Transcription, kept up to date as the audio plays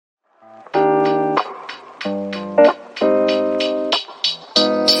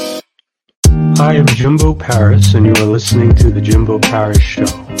Jimbo Paris, and you are listening to The Jimbo Paris Show.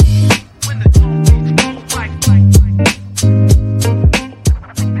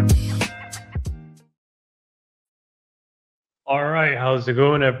 All right, how's it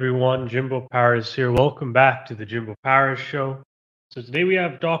going, everyone? Jimbo Paris here. Welcome back to The Jimbo Paris Show. So today we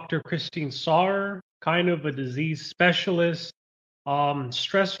have Dr. Christine Saar, kind of a disease specialist,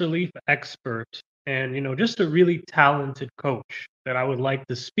 stress relief expert, and just a really talented coach that I would like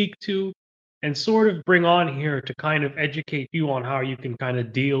to speak to and sort of bring on here to kind of educate you on how you can kind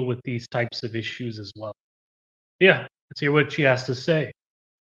of deal with these types of issues as well. Yeah, let's hear what she has to say.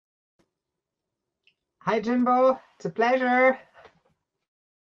 Hi, Jimbo. It's a pleasure.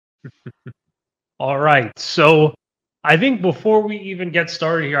 All right, so I think before we even get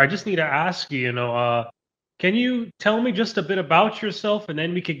started here, I just need to ask you, can you tell me just a bit about yourself, and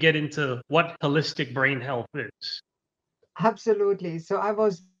then we could get into what holistic brain health is? Absolutely. So I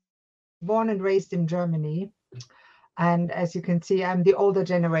was born and raised in Germany. And as you can see, I'm the older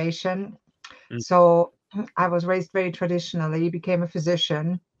generation. Mm. So I was raised very traditionally, became a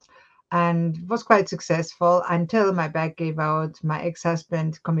physician, and was quite successful until my back gave out. My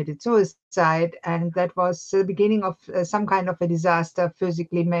ex-husband committed suicide, and that was the beginning of some kind of a disaster,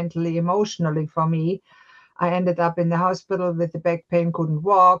 physically, mentally, emotionally for me. I ended up in the hospital with the back pain, couldn't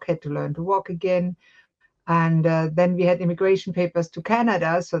walk, had to learn to walk again. And then we had immigration papers to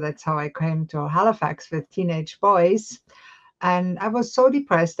Canada. So that's how I came to Halifax with teenage boys. And I was so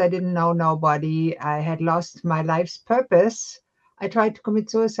depressed. I didn't know nobody. I had lost my life's purpose. I tried to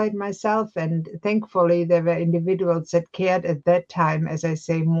commit suicide myself. And thankfully, there were individuals that cared at that time, as I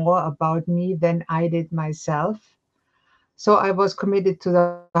say, more about me than I did myself. So I was committed to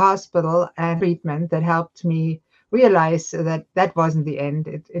the hospital and treatment that helped me realize that that wasn't the end.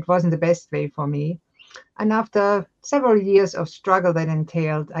 It wasn't the best way for me. And after several years of struggle that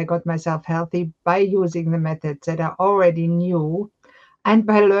entailed, I got myself healthy by using the methods that I already knew and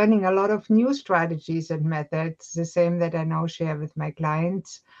by learning a lot of new strategies and methods, the same that I now share with my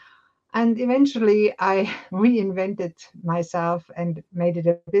clients. And eventually I reinvented myself and made it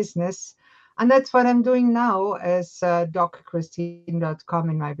a business. And that's what I'm doing now as docchristine.com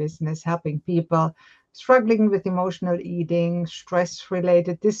in my business, helping people struggling with emotional eating, stress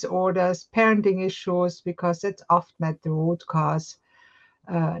related disorders, parenting issues, because that's often at the root cause,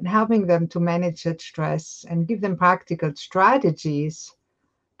 and helping them to manage that stress and give them practical strategies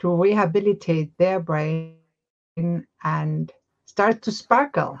to rehabilitate their brain and start to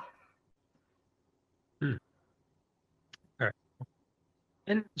sparkle. Hmm. Okay.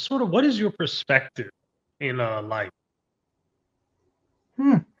 And sort of, what is your perspective in life?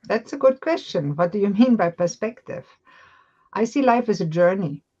 That's a good question. What do you mean by perspective? I see life as a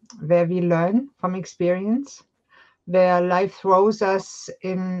journey where we learn from experience, where life throws us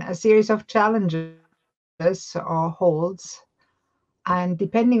in a series of challenges or holds. And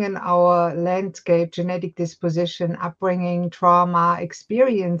depending on our landscape, genetic disposition, upbringing, trauma,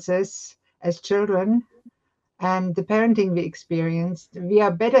 experiences as children, and the parenting we experienced, we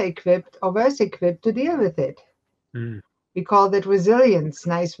are better equipped or worse equipped to deal with it. Hmm. We call that resilience,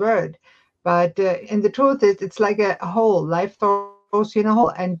 nice word. But in the truth, it's like a hole. Life throws you in a hole.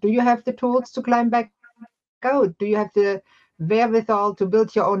 And do you have the tools to climb back out? Do you have the wherewithal to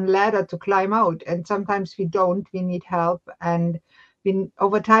build your own ladder to climb out? And sometimes we don't. We need help. And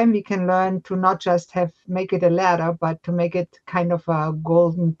over time, we can learn to not just make it a ladder, but to make it kind of a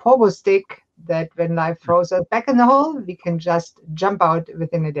golden pogo stick that when life throws us back in the hole, we can just jump out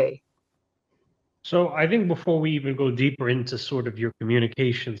within a day. So I think before we even go deeper into sort of your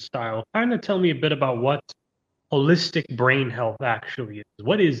communication style, kind of tell me a bit about what holistic brain health actually is.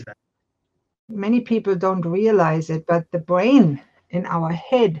 What is that? Many people don't realize it, but the brain in our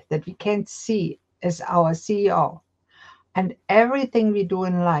head that we can't see is our CEO. And everything we do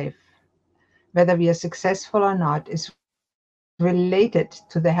in life, whether we are successful or not, is related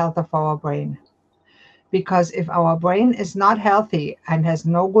to the health of our brain. Because if our brain is not healthy and has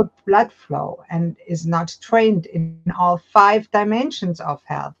no good blood flow and is not trained in all five dimensions of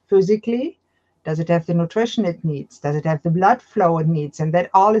health, physically, does it have the nutrition it needs? Does it have the blood flow it needs? And that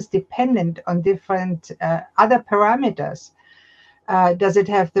all is dependent on different other parameters. Does it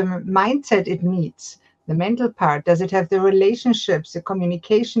have the mindset it needs? The mental part? Does it have the relationships, the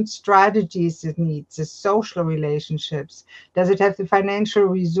communication strategies it needs, the social relationships? Does it have the financial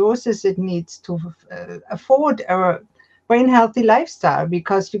resources it needs to afford a brain healthy lifestyle?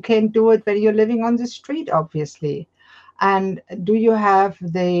 Because you can't do it when you're living on the street, obviously. And do you have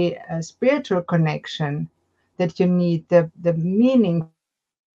the spiritual connection that you need, the meaningful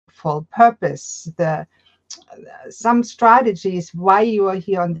purpose, some strategies why you are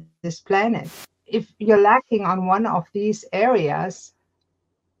here on this planet? if you're lacking on one of these areas,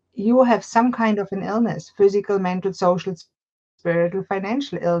 you have some kind of an illness: physical, mental, social, spiritual,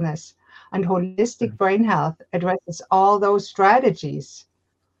 financial illness. And holistic brain Mm. health addresses all those strategies.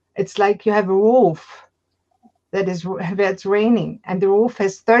 It's like you have a roof that is where it's raining, and the roof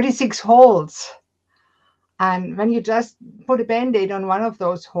has 36 holes. And when you just put a band-aid on one of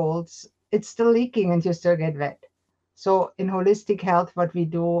those holes, it's still leaking and you still get wet. So in holistic health, what we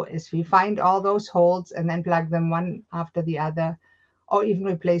do is we find all those holes and then plug them one after the other, or even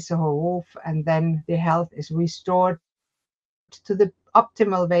replace the whole roof, and then the health is restored to the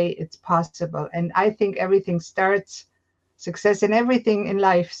optimal way it's possible. And I think everything starts, success in everything in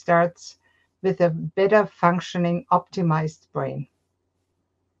life starts with a better functioning, optimized brain.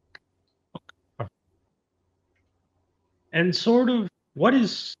 And sort of, what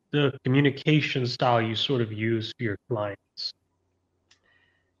is the communication style you sort of use for your clients?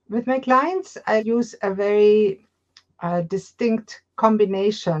 With my clients, I use a very distinct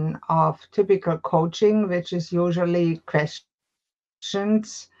combination of typical coaching, which is usually questions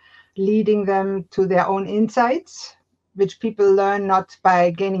leading them to their own insights, which people learn not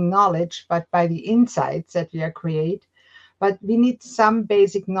by gaining knowledge, but by the insights that we create. But we need some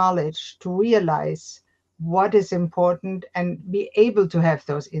basic knowledge to realize what is important and be able to have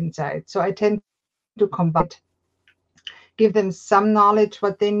those insights. So I tend to combine it, give them some knowledge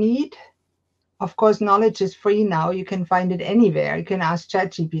what they need. Of course, knowledge is free now. You can find it anywhere. You can ask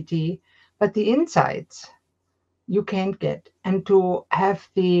ChatGPT, but the insights you can't get. And to have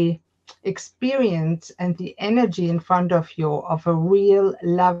the experience and the energy in front of you of a real,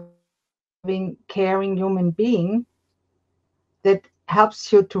 loving, caring human being that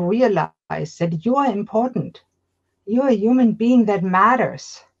helps you to realize that you are important. You're a human being that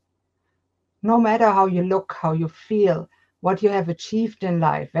matters. No matter how you look, how you feel, what you have achieved in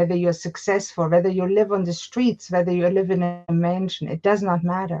life, whether you're successful, whether you live on the streets, whether you live in a mansion, it does not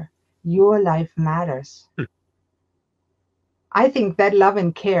matter. Your life matters. Hmm, I think that love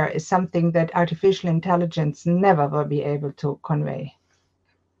and care is something that artificial intelligence never will be able to convey.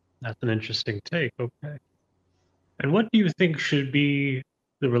 that's an interesting take. Okay. And what do you think should be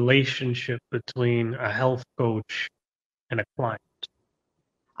the relationship between a health coach and a client?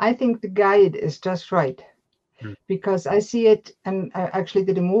 I think the guide is just right Mm. because I see it, and I actually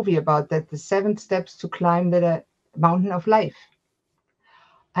did a movie about that, the 7 steps to climb the mountain of life.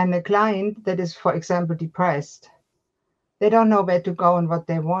 And a client that is, for example, depressed, they don't know where to go and what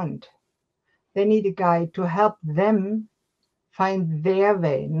they want. They need a guide to help them find their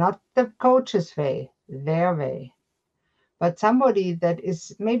way, not the coach's way, their way. But somebody that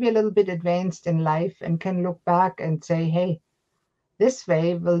is maybe a little bit advanced in life and can look back and say, hey, this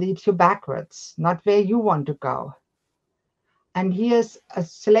way will lead you backwards, not where you want to go. And here's a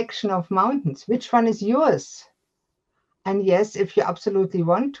selection of mountains. Which one is yours? And yes, if you absolutely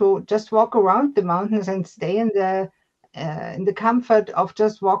want to, just walk around the mountains and stay in the comfort of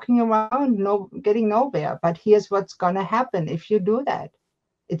just walking around, no getting nowhere. But here's what's gonna happen if you do that.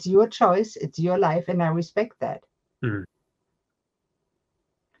 It's your choice, it's your life, and I respect that. Mm.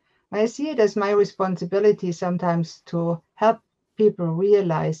 I see it as my responsibility sometimes to help people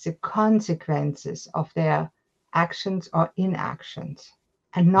realize the consequences of their actions or inactions.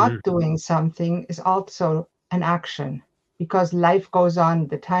 And Mm. not doing something is also an action because life goes on.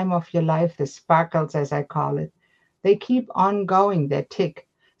 The time of your life, the sparkles, as I call it, they keep on going, they tick.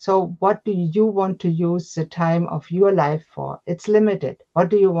 So, what do you want to use the time of your life for? It's limited. What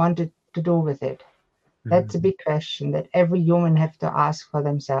do you want it to do with it? That's a Mm. big question that every human have to ask for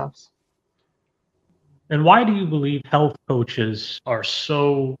themselves. And why do you believe health coaches are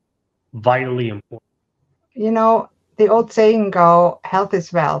so vitally important? You know, the old saying go, health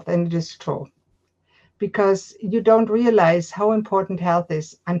is wealth, and it is true because you don't realize how important health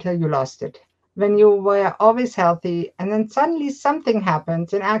is until you lost it. When you were always healthy and then suddenly something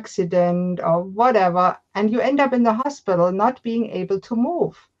happens, an accident or whatever, and you end up in the hospital not being able to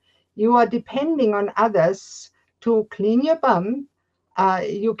move. You are depending on others to clean your bum.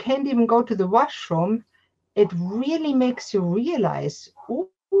 You can't even go to the washroom. It really makes you realize,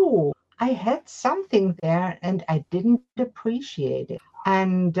 ooh, I had something there and I didn't appreciate it.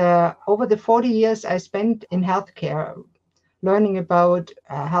 And over the 40 years I spent in healthcare, learning about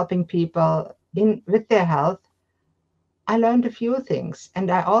helping people in with their health, I learned a few things. And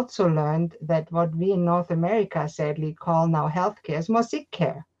I also learned that what we in North America sadly call now healthcare is more sick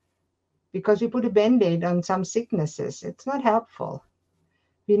care because we put a band-aid on some sicknesses. It's not helpful.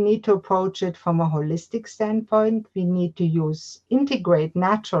 We need to approach it from a holistic standpoint. We need to integrate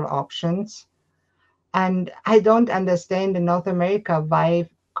natural options. And I don't understand in North America why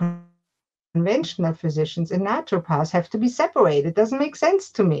conventional conventional physicians and naturopaths have to be separated. It doesn't make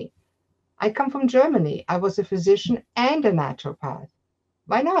sense to me. I come from Germany. I was a physician and a naturopath.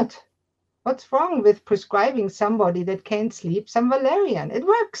 Why not? What's wrong with prescribing somebody that can't sleep some valerian? It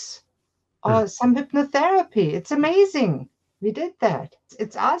works. Hmm. Or some hypnotherapy. It's amazing. We did that.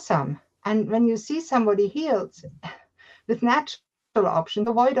 It's awesome. And when you see somebody healed with natural options,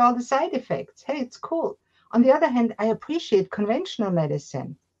 avoid all the side effects. Hey, it's cool. On the other hand, I appreciate conventional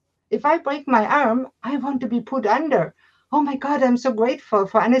medicine. If I break my arm, I want to be put under. Oh my God, I'm so grateful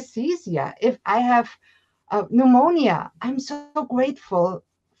for anesthesia. If I have pneumonia, I'm so grateful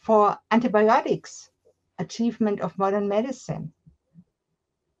for antibiotics. Achievement of modern medicine.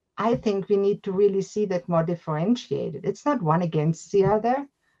 I think we need to really see that more differentiated. It's not one against the other.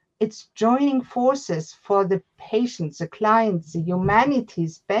 It's joining forces for the patients, the clients, the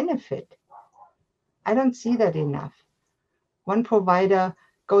humanity's benefit. I don't see that enough. One provider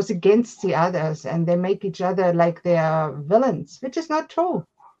goes against the others and they make each other like they are villains, which is not true.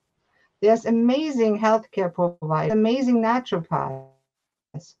 There's amazing healthcare providers, amazing naturopaths.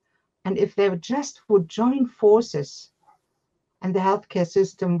 And if they just would join forces and the healthcare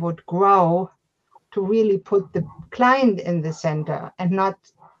system would grow to really put the client in the center and not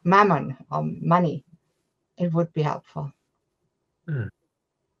mammon or money, it would be helpful. Hmm.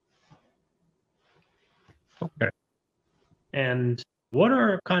 Okay. And what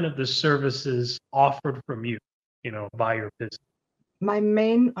are kind of the services offered from you, by your business? My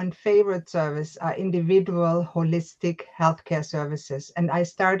main and favorite service are individual holistic healthcare services. And I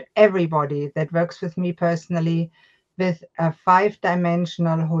start everybody that works with me personally with a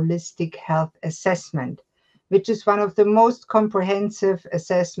 5-dimensional holistic health assessment, which is one of the most comprehensive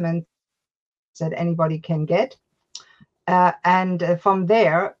assessments that anybody can get. And from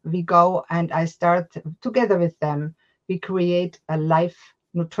there, we go and I start together with them. We create a life,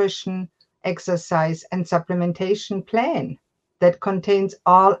 nutrition, exercise, and supplementation plan that contains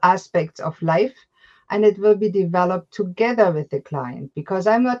all aspects of life. And it will be developed together with the client because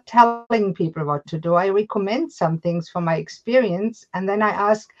I'm not telling people what to do. I recommend some things from my experience. And then I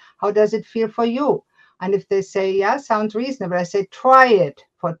ask, how does it feel for you? And if they say, yeah, sounds reasonable, I say, try it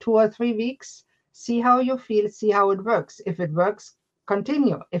for 2 or 3 weeks. See how you feel, see how it works. If it works,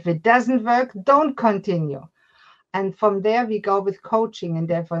 continue. If it doesn't work, don't continue. And from there, we go with coaching in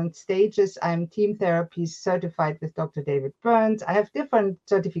different stages. I'm team therapy certified with Dr. David Burns. I have different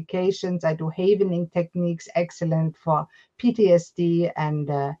certifications. I do havening techniques, excellent for PTSD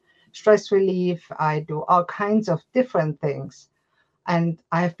and stress relief. I do all kinds of different things. And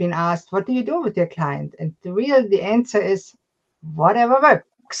I have been asked, what do you do with your client? And the answer is whatever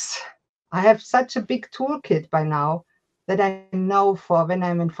works. I have such a big toolkit by now that I know for when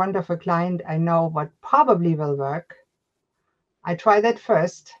I'm in front of a client, I know what probably will work. I try that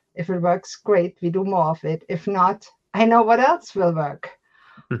first. If it works, great, we do more of it. If not, I know what else will work.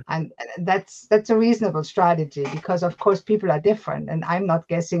 And that's a reasonable strategy because of course people are different and I'm not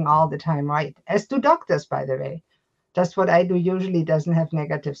guessing all the time right. As do doctors, by the way. Just what I do usually doesn't have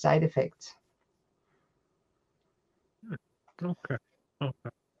negative side effects. Okay. Okay.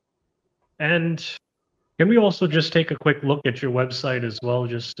 And can we also just take a quick look at your website as well,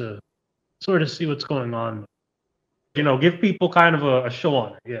 just to sort of see what's going on? Give people kind of a show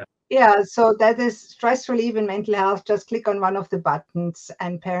on it. Yeah. Yeah, so that is stress relief and mental health. Just click on one of the buttons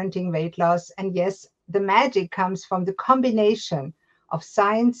and parenting weight loss. And yes, the magic comes from the combination of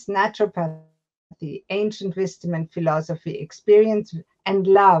science, naturopathy, ancient wisdom and philosophy, experience and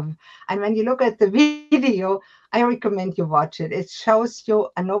love. And when you look at the video, I recommend you watch it. It shows you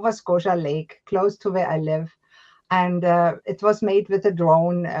a Nova Scotia lake close to where I live. And it was made with a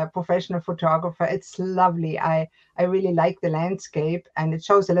drone, a professional photographer. It's lovely. I really like the landscape, and it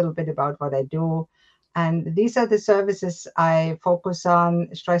shows a little bit about what I do. And these are the services I focus on: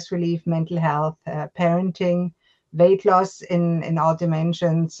 stress relief, mental health, parenting, weight loss in all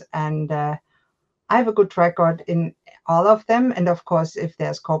dimensions. And I have a good record in all of them. And of course, if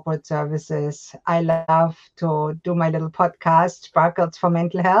there's corporate services, I love to do my little podcast, Sparkles for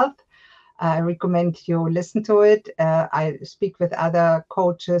Mental Health. I recommend you listen to it. I speak with other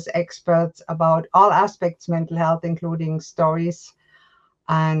coaches, experts about all aspects mental health, including stories.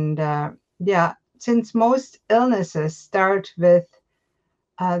 And yeah, since most illnesses start with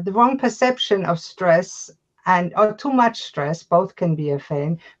the wrong perception of stress and or too much stress, both can be a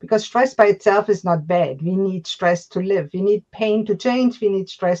thing, because stress by itself is not bad. We need stress to live. We need pain to change. We need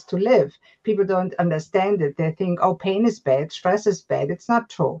stress to live. People don't understand it. They think, oh, pain is bad, stress is bad. It's not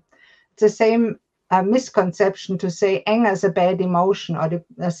true. It's the same misconception to say anger is a bad emotion or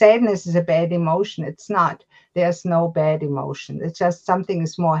sadness is a bad emotion. It's not. There's no bad emotion. It's just something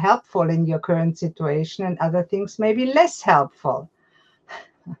is more helpful in your current situation and other things may be less helpful.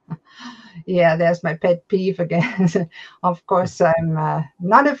 Yeah, there's my pet peeve again. Of course, I'm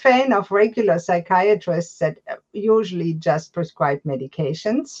not a fan of regular psychiatrists that usually just prescribe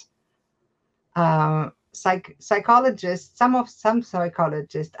medications. Psychologists, some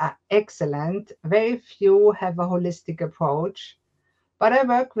psychologists are excellent. Very few have a holistic approach. But I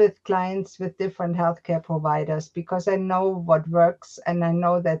work with clients with different healthcare providers because I know what works, and I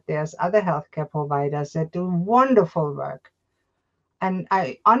know that there's other healthcare providers that do wonderful work. And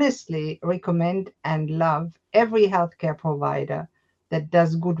I honestly recommend and love every healthcare provider that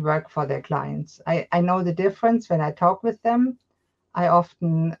does good work for their clients. I know the difference when I talk with them. I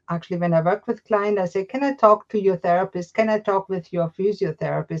often, actually, when I work with clients, I say, can I talk to your therapist? Can I talk with your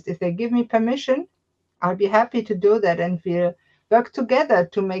physiotherapist? If they give me permission, I'll be happy to do that. And we'll work together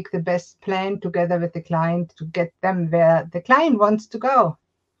to make the best plan together with the client to get them where the client wants to go.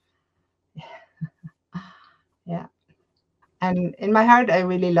 Yeah. And in my heart, I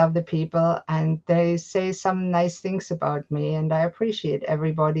really love the people, and they say some nice things about me. And I appreciate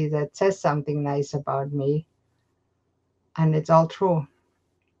everybody that says something nice about me. And it's all true.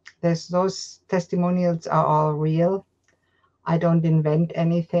 Those testimonials are all real. I don't invent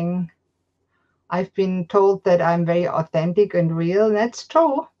anything. I've been told that I'm very authentic and real. And that's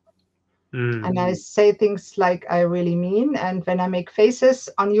true. Mm. And I say things like I really mean. And when I make faces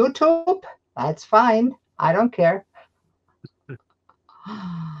on YouTube, that's fine. I don't care.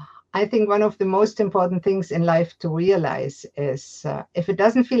 I think one of the most important things in life to realize is if it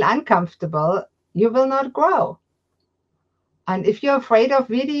doesn't feel uncomfortable, you will not grow. And if you're afraid of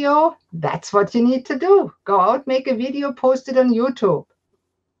video, that's what you need to do. Go out, make a video, post it on YouTube.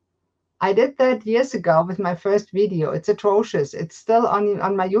 I did that years ago with my first video. It's atrocious. It's still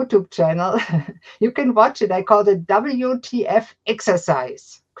on my YouTube channel. You can watch it. I called it WTF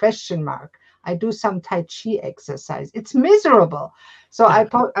exercise, question mark. I do some Tai Chi exercise. It's miserable. So I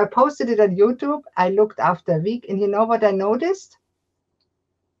posted it on YouTube. I looked after a week, and you know what I noticed?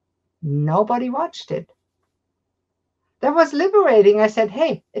 Nobody watched it. That was liberating. I said,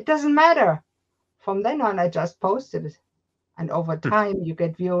 hey, it doesn't matter. From then on, I just posted it. And over time, you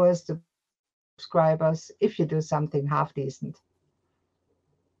get viewers, subscribers, if you do something half decent.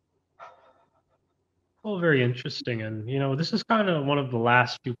 Well, very interesting. And, this is kind of one of the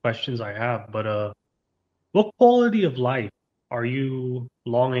last few questions I have, but what quality of life are you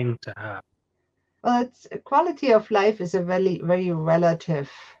longing to have? Well, it's quality of life is a very, very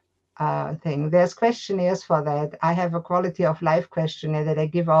relative thing. There's questionnaires for that. I have a quality of life questionnaire that I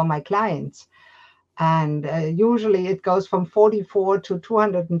give all my clients. And usually it goes from 44 to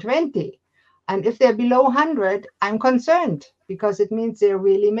 220. And if they're below 100, I'm concerned because it means they're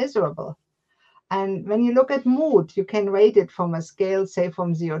really miserable. And when you look at mood, you can rate it from a scale, say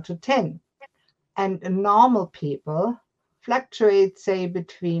from 0 to 10. And normal people fluctuate, say,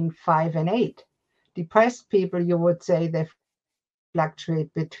 between 5 and 8. Depressed people, you would say they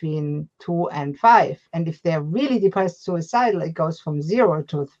fluctuate between 2 and 5. And if they're really depressed, suicidal, it goes from 0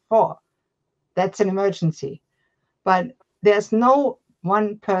 to 4. That's an emergency. But there's no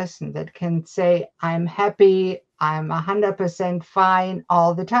one person that can say, I'm happy, I'm 100% fine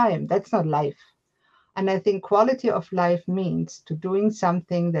all the time. That's not life. And I think quality of life means to doing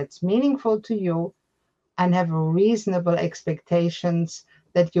something that's meaningful to you and have reasonable expectations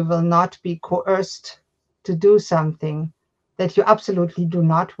that you will not be coerced to do something that you absolutely do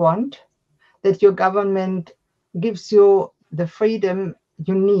not want, that your government gives you the freedom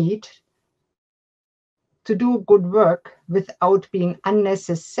you need to do good work without being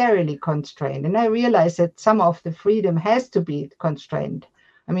unnecessarily constrained. And I realize that some of the freedom has to be constrained.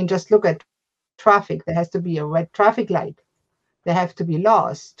 I mean, just look at traffic. There has to be a red traffic light. There have to be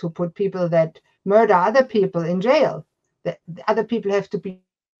laws to put people that murder other people in jail. The other people have to be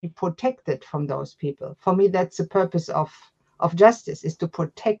protected from those people. For me, that's the purpose of justice, is to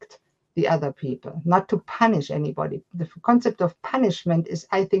protect the other people, not to punish anybody. The concept of punishment is,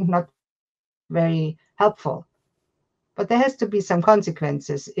 I think, not very helpful. But there has to be some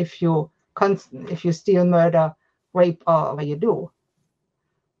consequences if you steal, murder, rape, or whatever you do.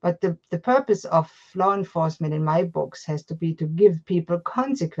 But the purpose of law enforcement in my books has to be to give people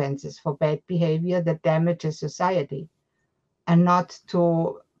consequences for bad behavior that damages society and not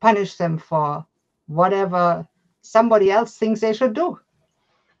to punish them for whatever somebody else thinks they should do.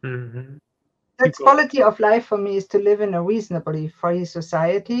 Hmm. That's quality of life for me, is to live in a reasonably free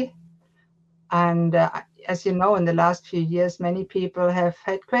society. And as you know, in the last few years, many people have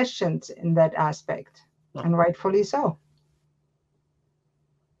had questions in that aspect, and rightfully so.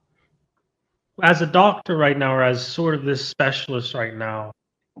 as a doctor right now, or as sort of this specialist right now,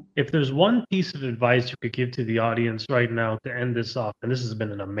 if there's one piece of advice you could give to the audience right now to end this off, and this has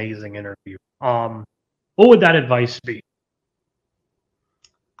been an amazing interview, what would that advice be?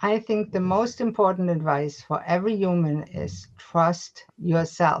 I think the most important advice for every human is trust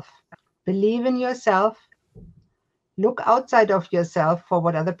yourself. Believe in yourself. Look outside of yourself for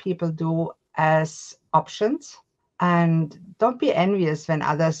what other people do as options. And don't be envious when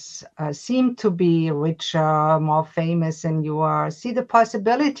others seem to be richer, more famous than you are. See the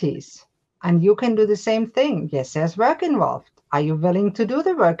possibilities. And you can do the same thing. Yes, there's work involved. Are you willing to do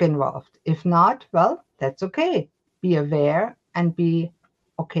the work involved? If not, well, that's okay. Be aware and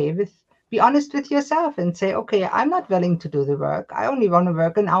okay be honest with yourself and say, okay, I'm not willing to do the work. I only want to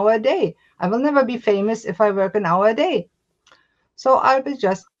work an hour a day. I will never be famous if I work an hour a day. So I'll be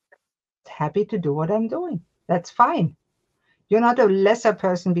just happy to do what I'm doing. That's fine. You're not a lesser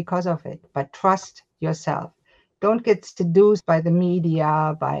person because of it, but trust yourself. Don't get seduced by the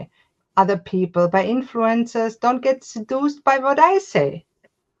media, by other people, by influencers. Don't get seduced by what I say.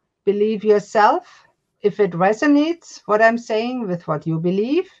 Believe yourself. If it resonates, what I'm saying, with what you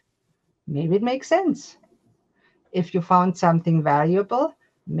believe, maybe it makes sense. If you found something valuable,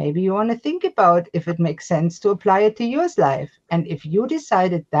 maybe you want to think about if it makes sense to apply it to your life. And if you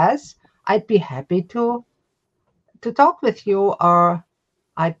decide it does, I'd be happy to talk with you, or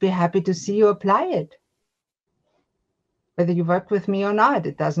I'd be happy to see you apply it. Whether you work with me or not,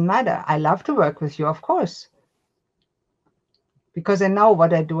 it doesn't matter. I love to work with you, of course, because I know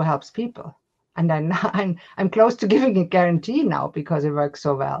what I do helps people. And I'm close to giving a guarantee now because it works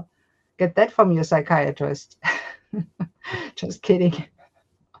so well. Get that from your psychiatrist. Just kidding.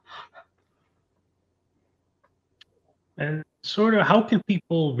 And sort of how can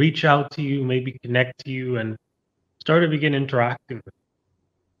people reach out to you, maybe connect to you, and start to begin interacting with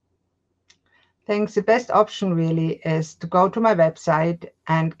Thanks. The best option really is to go to my website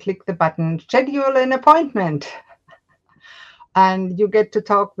and click the button schedule an appointment. And you get to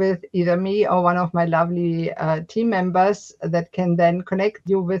talk with either me or one of my lovely team members that can then connect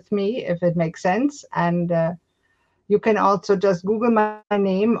you with me if it makes sense. And you can also just Google my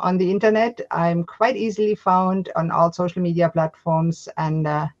name on the internet. I'm quite easily found on all social media platforms, and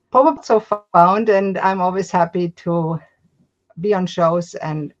probably so found. And I'm always happy to be on shows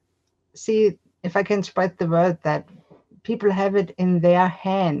and see if I can spread the word that people have it in their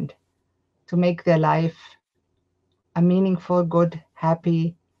hand to make their life a meaningful, good,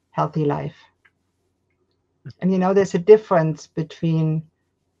 happy, healthy life. And there's a difference between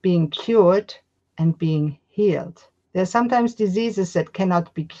being cured and being healed. There are sometimes diseases that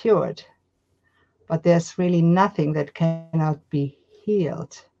cannot be cured, but there's really nothing that cannot be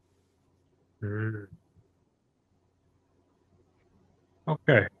healed. Mm.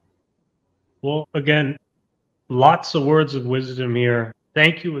 Okay. Well, again, lots of words of wisdom here.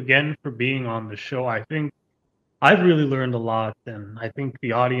 Thank you again for being on the show. I think I've really learned a lot, and I think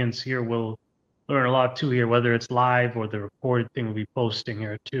the audience here will learn a lot too here, whether it's live or the recorded thing we'll be posting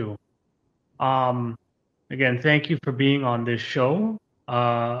here too. Um, Again, thank you for being on this show.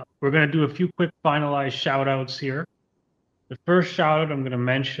 We're going to do a few quick finalized shout outs here. The first shout out I'm going to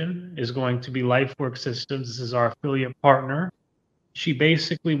mention is going to be LifeWork Systems. This is our affiliate partner. She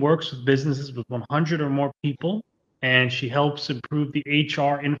basically works with businesses with 100 or more people, and she helps improve the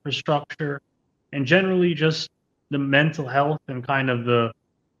HR infrastructure and generally just the mental health and kind of the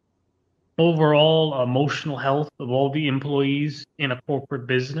overall emotional health of all the employees in a corporate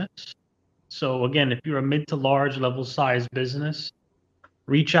business. So again, if you're a mid to large level size business,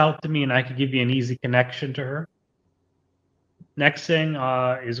 reach out to me and I can give you an easy connection to her. Next thing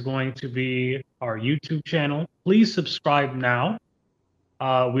is going to be our YouTube channel. Please subscribe now.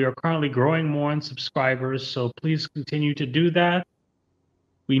 We are currently growing more in subscribers, so please continue to do that.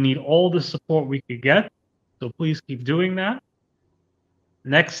 We need all the support we could get, so please keep doing that.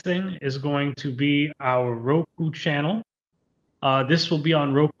 Next thing is going to be our Roku channel. This will be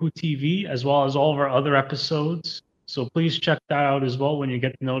on Roku TV as well as all of our other episodes. So please check that out as well when you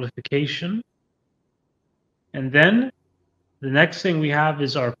get the notification. And then the next thing we have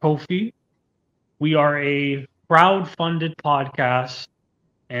is our Ko-fi. We are a crowd-funded podcast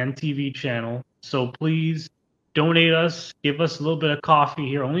and TV channel. So please donate us, give us a little bit of coffee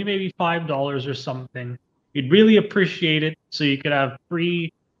here, only maybe $5 or something. We'd really appreciate it so you could have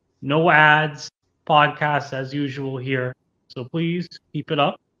free, no ads, podcasts as usual here. So please keep it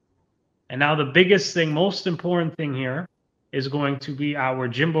up. And now the biggest thing, most important thing here is going to be our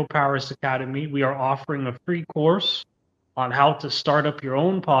Jimbo Paris Academy. We are offering a free course on how to start up your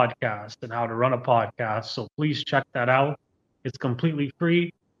own podcast and how to run a podcast. So please check that out. It's completely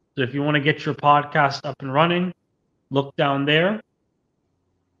free. So if you want to get your podcast up and running, look down there.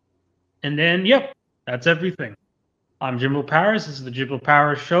 And then, yep, that's everything. I'm Jimbo Paris. This is the Jimbo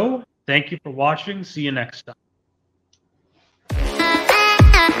Paris Show. Thank you for watching. See you next time.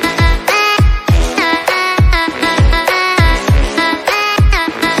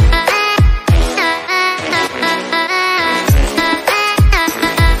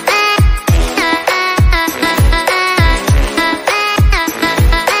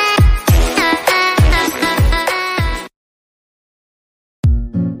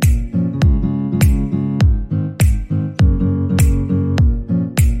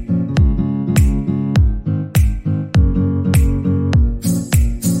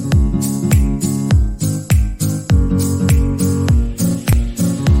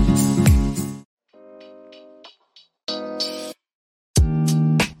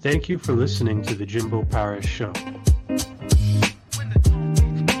 Thank you for listening to the Jimbo Paris Show.